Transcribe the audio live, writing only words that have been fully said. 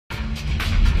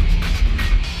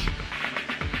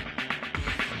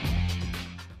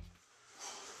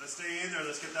in there.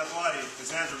 Let's get that body.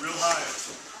 His hands are real high.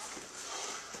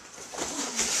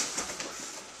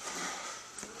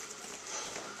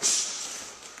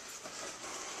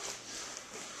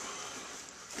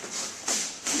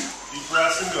 Deep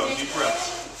breaths and go. Deep breaths.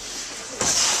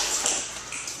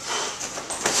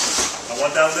 I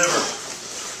want that liver.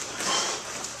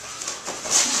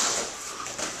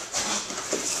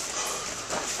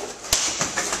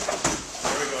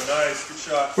 There we go. Nice. Good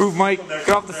shot. Move, Mike. Get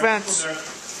off the fence.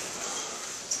 Nice.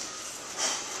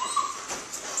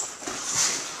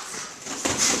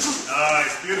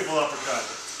 Beautiful uppercut.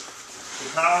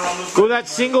 Good power on those. Go that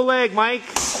single leg, Mike.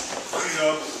 There you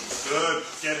go. Good.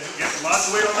 Get lots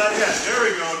of weight on that head. There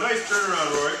we go. Nice turnaround,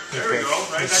 Rory. There we go.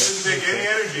 Right? That didn't take any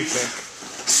energy.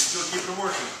 Still keep them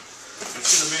working.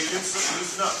 It's going to make him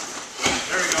loosen up.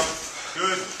 There we go.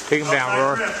 Good. Take him down,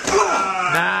 Rory.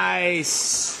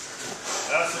 Nice.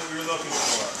 That's what we were looking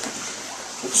for.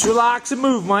 Just relax and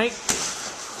move, Mike.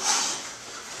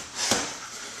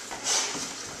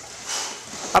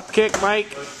 Up kick, Mike.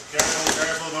 Careful,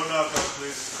 careful. No knockout,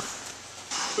 please.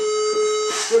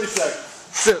 30 seconds.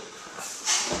 Sit.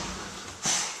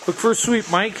 Look for a sweep,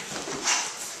 Mike.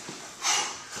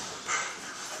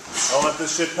 Don't let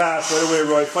this shit pass right away,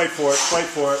 Roy. Fight for it. Fight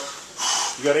for it.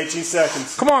 You got 18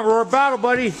 seconds. Come on, Roar. Battle,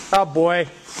 buddy. Oh, boy.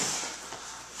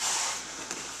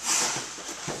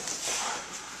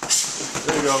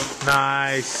 There you go.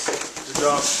 Nice. Good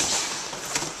job.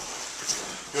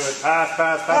 Good. Pass,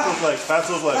 pass, pass those legs. Pass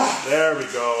those legs. There we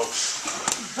go.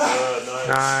 Good. Nice.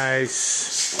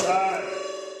 Nice. All right.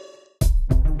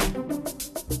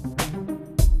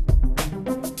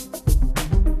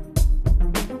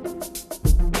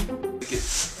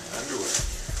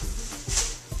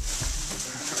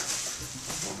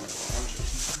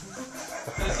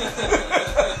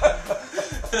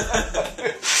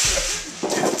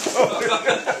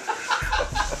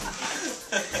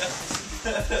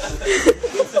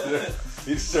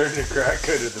 He's starting to crack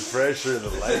under the pressure of the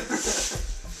lights.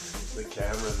 The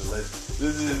camera, the lights.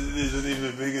 This isn't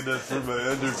even big enough for my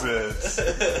underpants.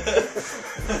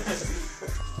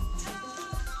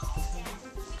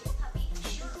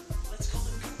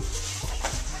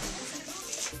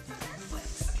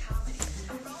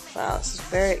 Wow, this is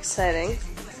very exciting.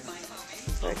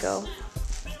 There we go.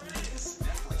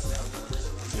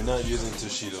 You're not using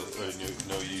Toshido or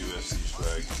no UFC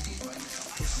swag.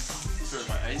 For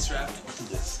my ice wrap?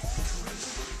 Yes.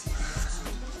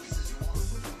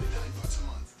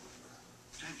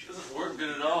 Doesn't work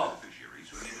good at all.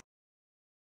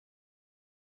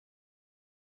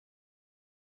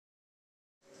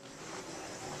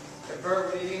 Bert,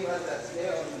 what do you think about that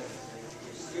scale?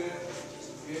 It's good.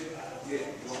 Good. Good. You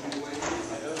want me to wait? I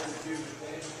know there's a few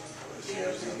things. It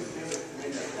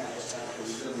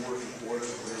doesn't work in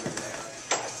quarters.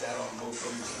 I sat on both of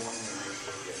them this morning and they were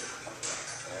together.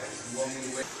 Alright, you want me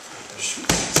to wait?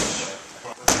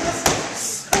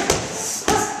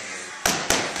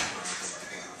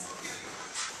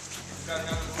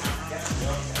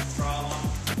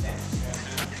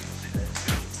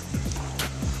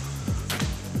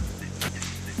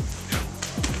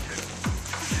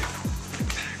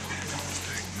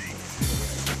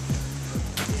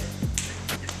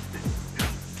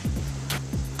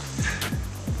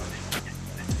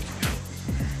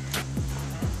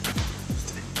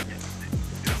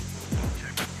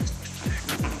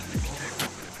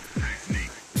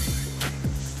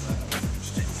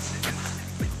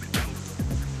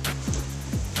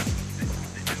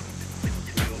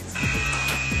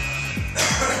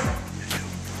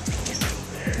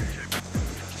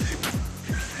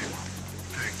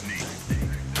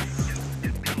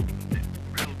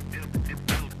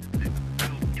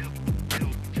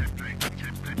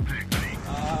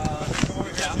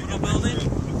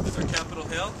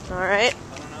 All right.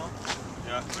 I don't know.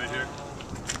 Yeah, right here.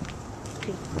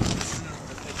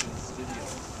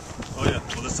 Oh yeah,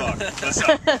 well let's talk. Let's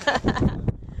talk.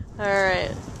 All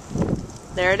right.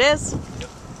 There it is.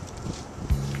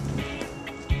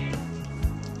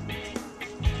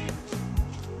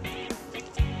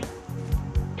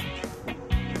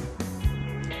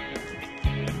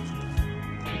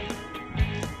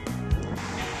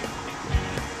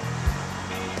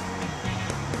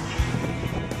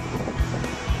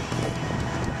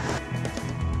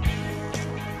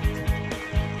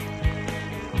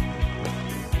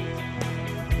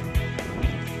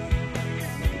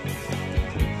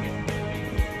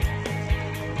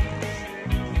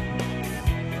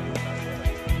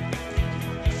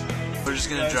 We're just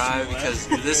gonna drive because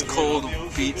this cold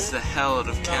beats the hell out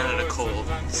of Canada cold.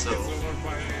 So,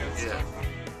 yeah.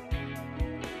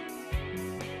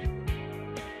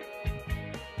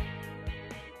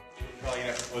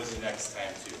 have to pose it next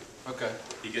time too. Okay.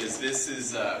 Because this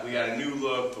is, we got a new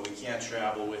look, but we can't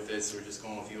travel with it, so we're just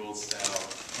going with the old style.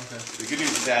 Okay. The good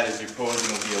news with that is your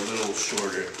posing will be a little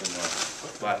shorter than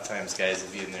a lot of times guys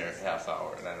will be in there a half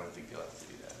hour, and I don't think you'll have to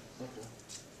do that.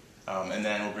 Okay. And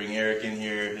then we'll bring Eric in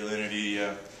here. He'll interview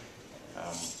you.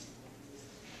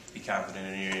 Be confident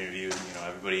in your interview. You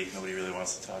know, nobody really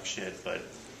wants to talk shit, but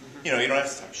you know, you don't have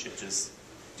to talk shit. Just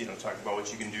talk about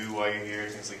what you can do while you're here,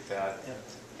 things like that. Yeah.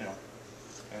 You know,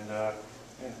 and yeah,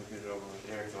 we'll get it over with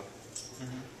Eric.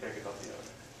 Eric will help you out.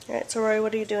 All right, so Rory,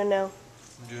 what are you doing now?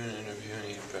 I'm doing an interview and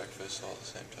eating breakfast all at the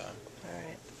same time. All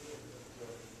right.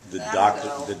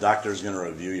 The doctor's going to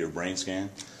review your brain scan.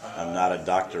 I'm not a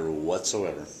doctor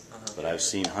whatsoever, but I've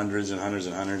seen hundreds and hundreds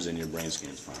and hundreds, and your brain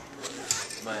scan's fine.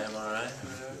 My MRI?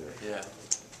 Yeah.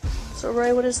 So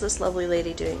Rory, what is this lovely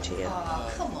lady doing to you?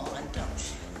 Oh, come on, don't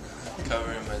you?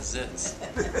 Covering my zits.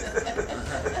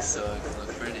 So I can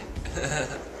look pretty.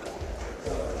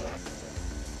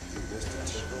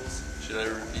 Should I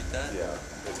repeat that? Yeah,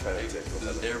 it kind of tickles.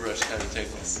 The airbrush kind of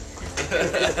tickles.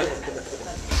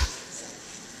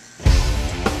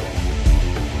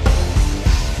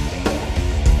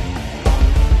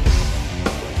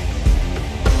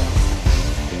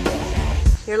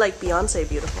 You're like Beyonce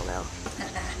beautiful now.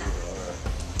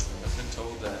 I've been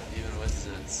told that, even with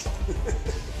zits.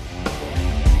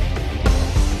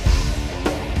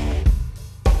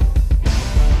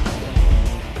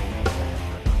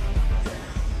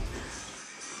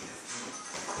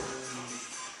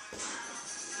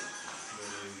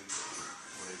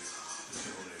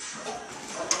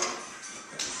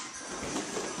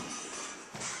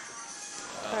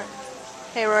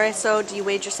 Hey Rory, so do you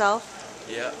weigh yourself?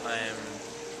 Yeah, I am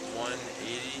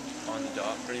 180 on the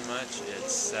dot pretty much.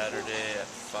 It's Saturday at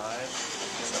 5,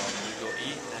 so I'm going to go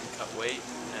eat and cut weight,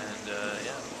 and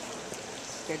yeah.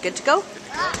 You're good to go? Good to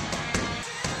go.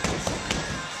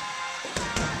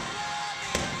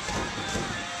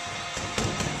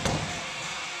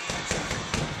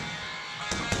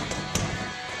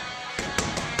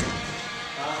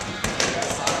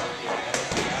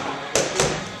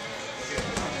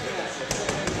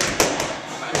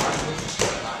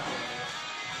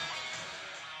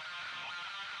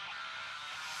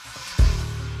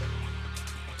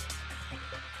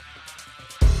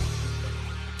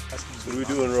 What are we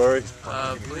doing, Rory?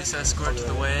 Police escort to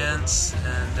the weigh-ins,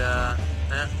 and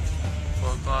yeah,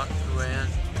 4 o'clock the weigh-in.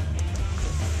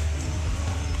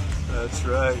 That's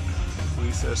right.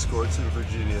 Police escorts in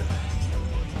Virginia.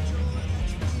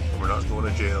 We're not going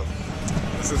to jail.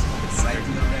 This is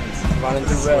running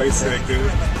through red. Sick,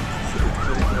 dude.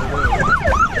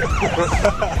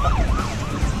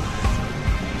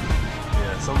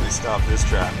 Yeah, somebody stop this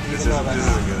traffic. This isn't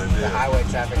gonna do. The highway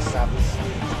traffic stops.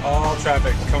 All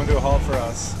traffic coming to a halt for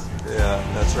us. Yeah,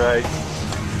 that's right.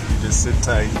 You just sit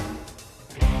tight.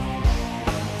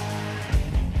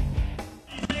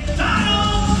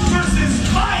 MacDonald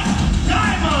versus Mike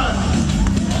Diamond.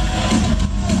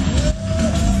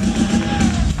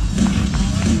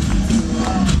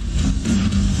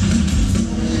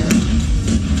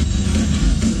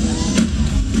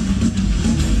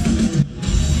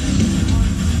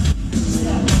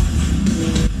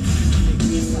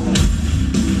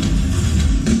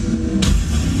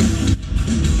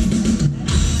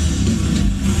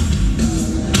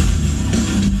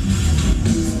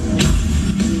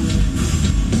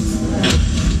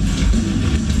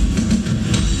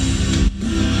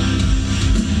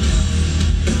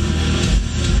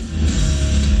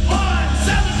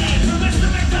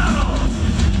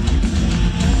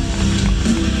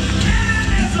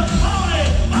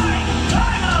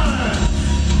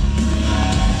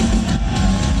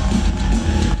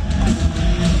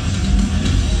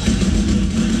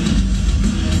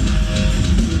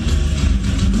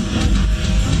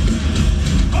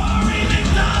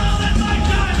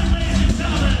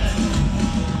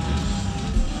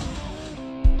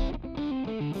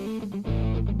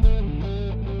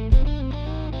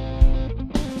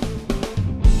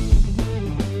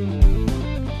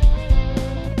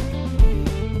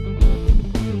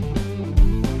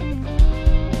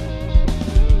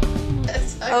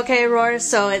 Okay, Rory,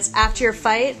 so it's after your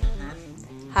fight.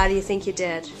 How do you think you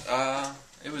did?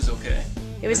 It was okay.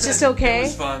 It was just okay? It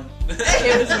was fun.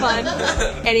 It was fun.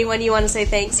 Anyone you want to say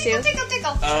thanks to? Tickle.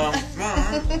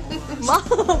 Mom.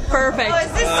 Perfect. Oh,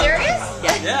 is this serious?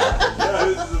 Yeah.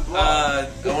 I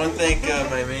want to thank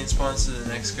my main sponsor, the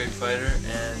Next Great Fighter,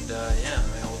 and yeah,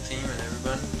 my whole team and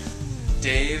everyone.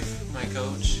 Dave, my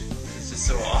coach, is just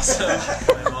so awesome.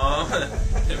 My mom,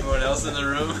 everyone else in the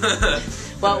room.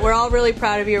 Well, we're all really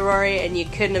proud of you, Rory, and you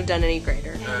couldn't have done any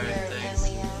greater. All right, thanks.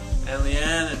 And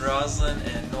Leanne and Roslyn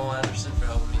and Noel Anderson for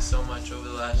helping me so much over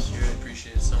the last year. I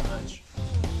appreciate it so much.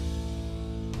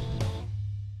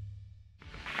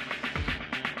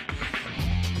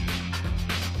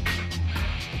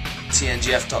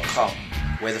 TNGF.com,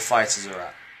 where the fighters are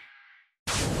at.